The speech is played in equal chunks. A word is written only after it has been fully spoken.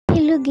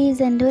Hello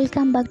guys, and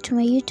welcome back to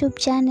my YouTube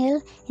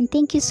channel, and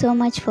thank you so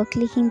much for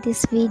clicking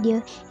this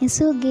video. And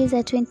so guys,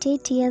 a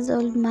 28 years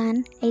old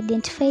man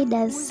identified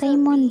as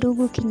Simon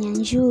Ndugu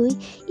Kinyanjui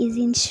is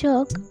in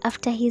shock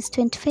after his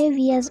 25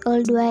 years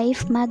old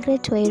wife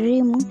Margaret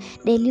Wairimu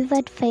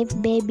delivered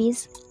 5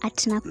 babies at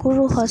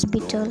Nakuru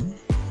Hospital.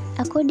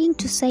 According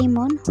to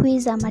Simon, who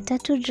is a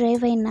matatu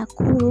driver in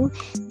Nakuru,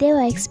 they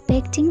were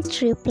expecting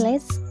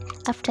triplets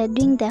after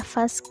doing their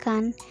first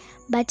scan.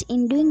 But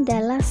in doing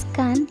their last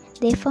scan,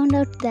 they found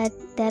out that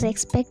they're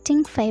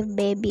expecting 5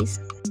 babies.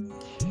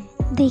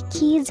 The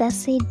kids are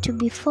said to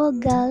be 4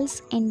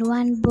 girls and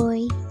 1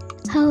 boy.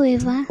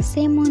 However,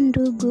 Simon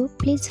Ndugu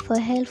pleads for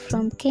help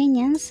from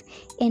Kenyans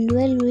and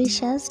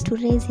well-wishers to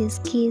raise his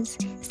kids,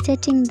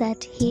 stating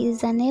that he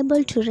is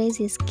unable to raise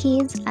his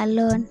kids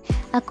alone.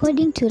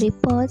 According to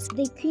reports,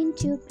 the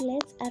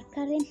quintuplets are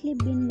currently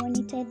being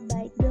monitored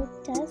by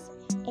doctors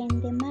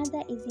and the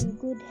mother is in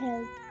good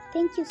health.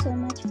 Thank you so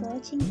much for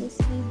watching this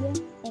video,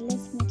 and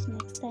let's meet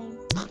next time.